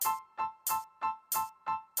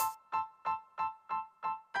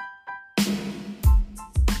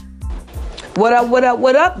What up, what up,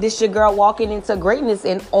 what up? This your girl walking into greatness.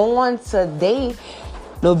 And on today,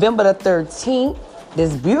 November the 13th,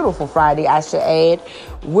 this beautiful Friday, I should add,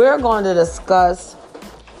 we're going to discuss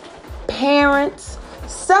parents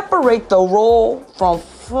separate the role from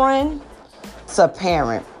friend to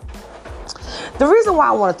parent. The reason why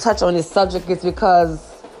I want to touch on this subject is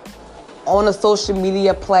because on the social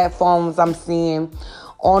media platforms I'm seeing,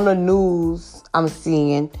 on the news I'm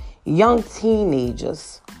seeing, young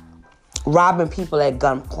teenagers robbing people at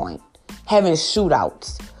gunpoint, having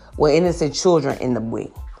shootouts with innocent children in the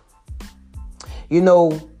way. You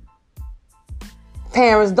know,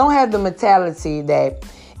 parents don't have the mentality that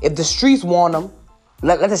if the streets want them,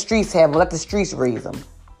 let the streets have them, let the streets raise them.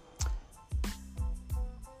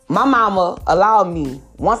 My mama allowed me,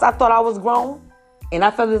 once I thought I was grown and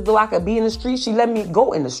I felt as though I could be in the streets, she let me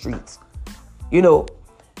go in the streets. You know,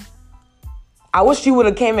 I wish she would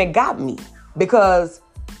have came and got me, because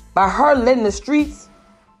by her letting the streets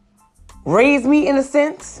raise me in a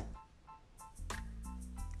sense,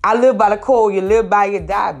 I live by the code, you live by it, you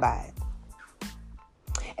die by it.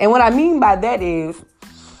 And what I mean by that is,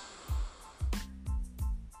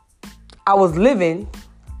 I was living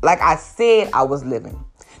like I said I was living.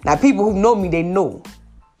 Now, people who know me, they know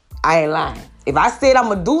I ain't lying. If I said I'm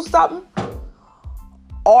going to do something,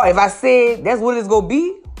 or if I said that's what it's going to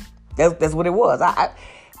be, that's what it was.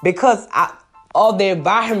 Because of the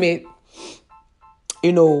environment,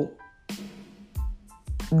 you know,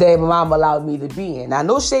 that my mom allowed me to be in. Now,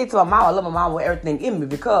 no shade to my mom. I love my mom with everything in me,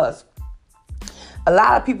 because a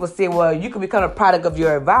lot of people say, well, you can become a product of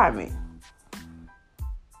your environment.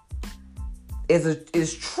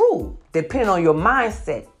 It's true, depending on your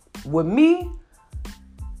mindset. With me,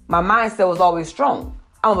 my mindset was always strong.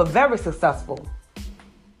 I'm a very successful,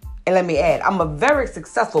 and let me add, I'm a very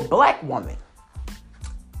successful black woman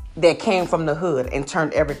that came from the hood and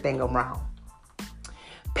turned everything around.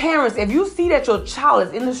 Parents, if you see that your child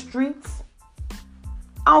is in the streets,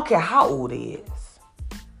 I don't care how old he is,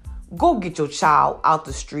 go get your child out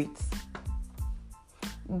the streets.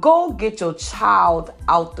 Go get your child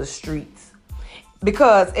out the streets.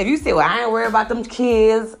 Because if you say, well, I ain't worried about them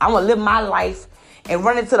kids, I'm going to live my life and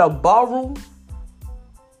run into the ballroom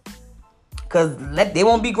because they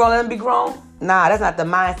won't be grown, let them be grown. Nah, that's not the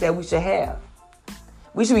mindset we should have.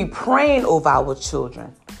 We should be praying over our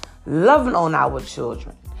children, loving on our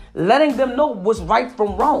children, letting them know what's right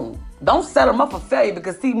from wrong. Don't set them up for failure,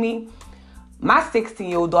 because see me, my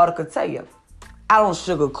 16-year-old daughter could tell you, I don't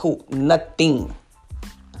sugarcoat nothing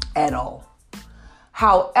at all.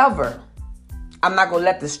 However, I'm not going to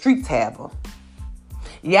let the streets have her.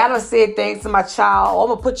 Yeah, I done said things to my child, oh, I'm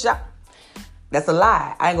going to put you out. That's a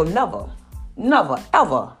lie. I ain't going to never,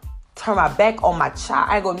 ever turn my back on my child.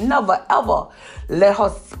 I ain't going to never, ever let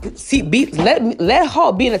her let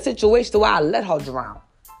her be in a situation where I let her drown,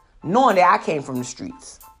 knowing that I came from the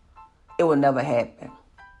streets. It will never happen.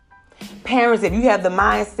 Parents, if you have the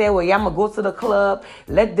mindset where, yeah, I'm going to go to the club,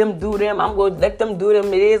 let them do them, I'm going to let them do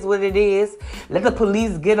them, it is what it is, let the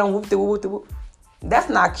police get them, whoop the whoop the whoop. That's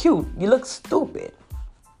not cute. You look stupid.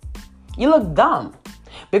 You look dumb.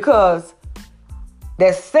 Because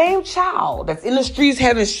that same child that's in the streets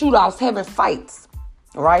having shootouts, having fights,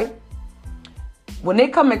 right? When they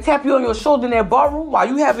come and tap you on your shoulder in that barroom while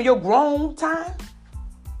you having your grown time,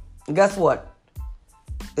 guess what?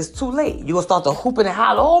 It's too late. You're going to start to hooping and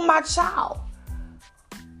holler, oh, my child.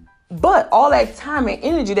 But all that time and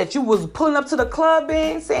energy that you was pulling up to the club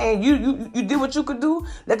in, saying you did what you could do,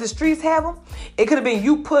 let the streets have them. It could have been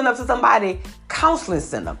you pulling up to somebody counseling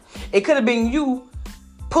center. It could have been you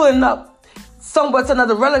pulling up somewhere to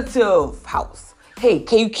another relative house. Hey,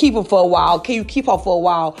 can you keep him for a while? Can you keep her for a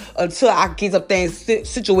while until I get some things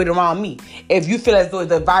situated around me? If you feel as though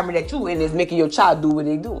the environment that you in is making your child do what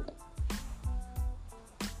they do.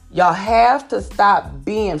 Y'all have to stop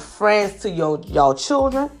being friends to y'all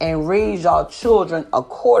children and raise y'all children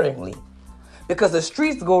accordingly. Because the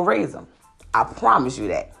streets go raise them. I promise you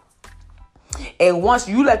that. And once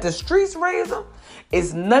you let the streets raise them,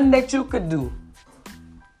 it's nothing that you could do.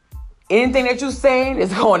 Anything that you're saying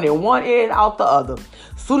is going in one ear and out the other.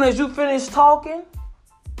 Soon as you finish talking,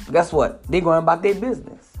 guess what? They're going about their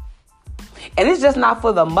business. And it's just not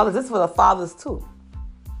for the mothers, it's for the fathers too.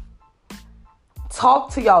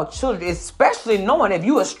 Talk to y'all children, especially knowing if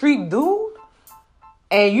you a street dude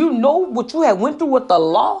and you know what you have went through with the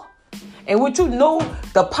law and what you know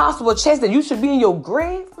the possible chance that you should be in your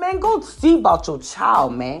grave, man, go see about your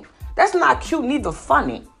child, man. That's not cute, neither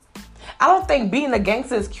funny. I don't think being a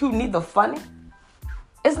gangster is cute, neither funny.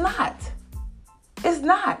 It's not. It's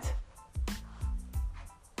not.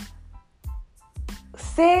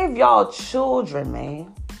 Save y'all children,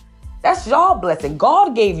 man. That's your blessing.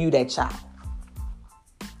 God gave you that child.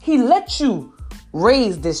 He let you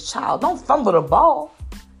raise this child. Don't fumble the ball.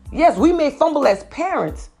 Yes, we may fumble as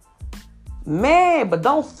parents. Man, but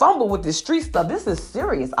don't fumble with the street stuff. This is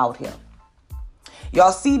serious out here.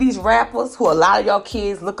 Y'all see these rappers who a lot of y'all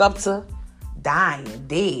kids look up to dying,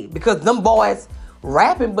 dead. Because them boys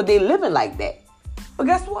rapping, but they living like that. But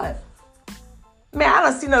guess what? Man, I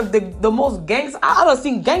done seen the most gangsters. I done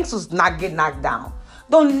seen gangsters not get knocked down.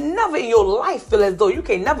 Don't never in your life feel as though you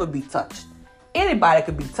can never be touched. Anybody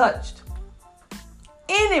could be touched.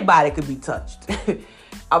 Anybody could be touched.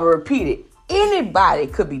 I will repeat it. Anybody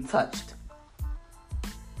could be touched.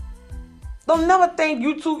 Don't never think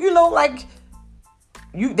you two, like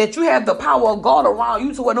that you have the power of God around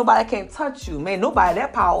you to where nobody can touch you. Man, nobody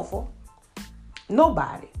that powerful.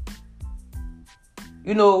 Nobody.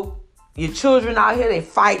 Your children out here, they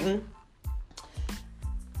fighting.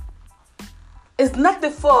 It's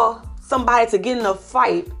nothing for somebody to get in a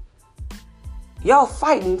fight. Y'all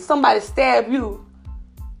fighting, somebody stab you,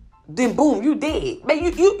 then boom, you dead. Man,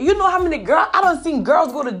 you know how many girls, I done seen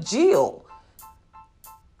girls go to jail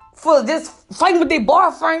for just fighting with their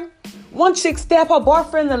boyfriend. One chick stabbed her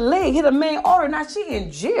boyfriend in the leg, hit a man artery, now she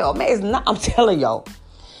in jail. Man, it's not, I'm telling y'all.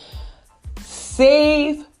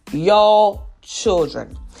 Save y'all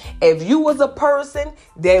children. If you was a person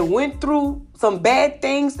that went through some bad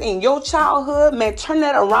things in your childhood, man, turn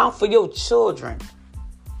that around for your children.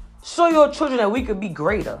 Show your children that we could be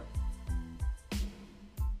greater.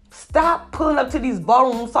 Stop pulling up to these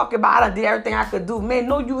ballrooms talking about I did everything I could do. Man,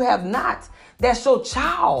 no, you have not. That's your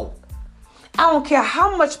child. I don't care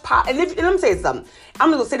how much power. And let me say something.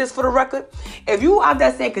 I'm going to say this for the record. If you out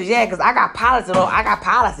there saying, because I got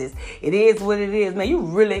policies. It is what it is. Man, you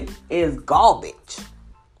really is garbage.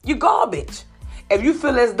 You garbage. If you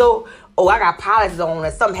feel as though, I got policies on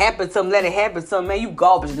and something happened to them, let it happen to them, man, you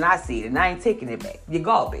garbage and I see it and I ain't taking it back. You're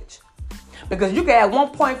garbage. Because you can have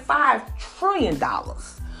 $1.5 trillion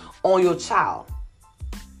on your child.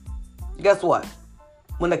 Guess what?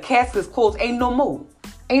 When the casket's closed, ain't no more.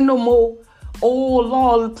 Ain't no more, oh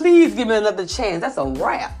Lord, please give me another chance. That's a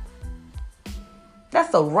wrap.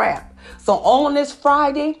 That's a wrap. So on this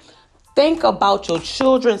Friday, think about your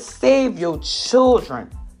children. Save your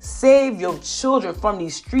children. Save your children from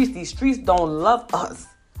these streets. These streets don't love us.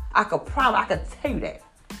 I could tell you that.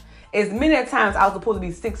 As many times I was supposed to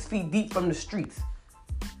be 6 feet deep from the streets.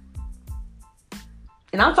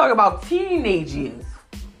 And I'm talking about teenage years.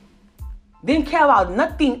 Didn't care about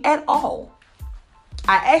nothing at all.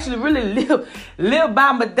 I actually really live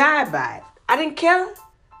by but die by it. I didn't care.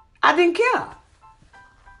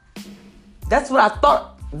 That's what I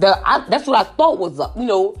thought. That's what I thought was up.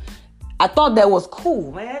 I thought that was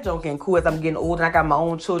cool. Man, that joke ain't cool as I'm getting older and I got my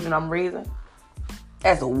own children I'm raising.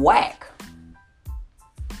 That's whack.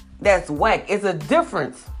 That's whack. It's a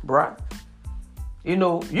difference, bruh.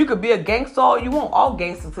 You could be a gangster all you want. All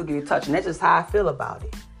gangsters could get touched. And that's just how I feel about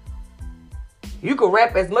it. You can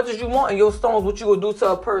rap as much as you want in your songs. What you gonna do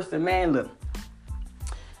to a person, man? Look.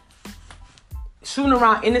 Shooting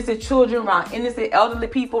around innocent children, around innocent elderly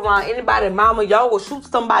people, around anybody's mama. Y'all will shoot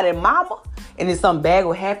somebody's mama and then something bad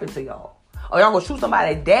will happen to y'all. Or y'all gonna shoot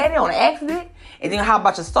somebody's daddy on an accident and then how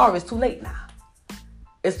about your story? It's too late now.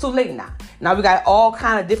 It's too late now. Now we got all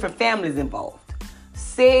kind of different families involved.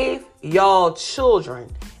 Save y'all children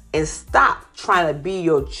and stop trying to be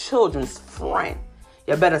your children's friend.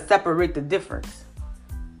 You better separate the difference.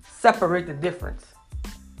 Separate the difference.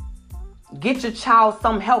 Get your child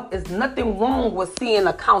some help. There's nothing wrong with seeing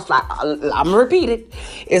a counselor. I'm going to repeat it.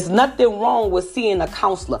 There's nothing wrong with seeing a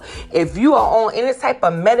counselor. If you are on any type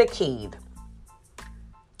of Medicaid,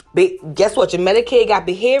 guess what? Your Medicaid got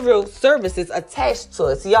behavioral services attached to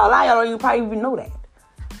it. See, y'all don't even probably even know that.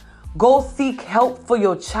 Go seek help for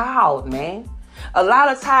your child, man. A lot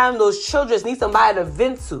of times those children need somebody to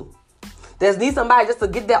vent to. They need somebody just to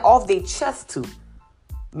get that off their chest to.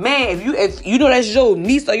 Man, if you know that's your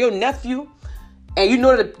niece or your nephew, and you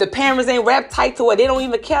know that the parents ain't wrapped tight to it, they don't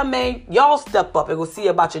even care, man, y'all step up and go see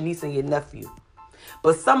about your niece and your nephew.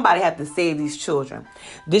 But somebody have to save these children.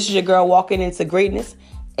 This is your girl walking into greatness,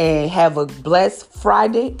 and have a blessed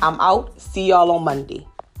Friday. I'm out. See y'all on Monday.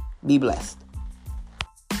 Be blessed.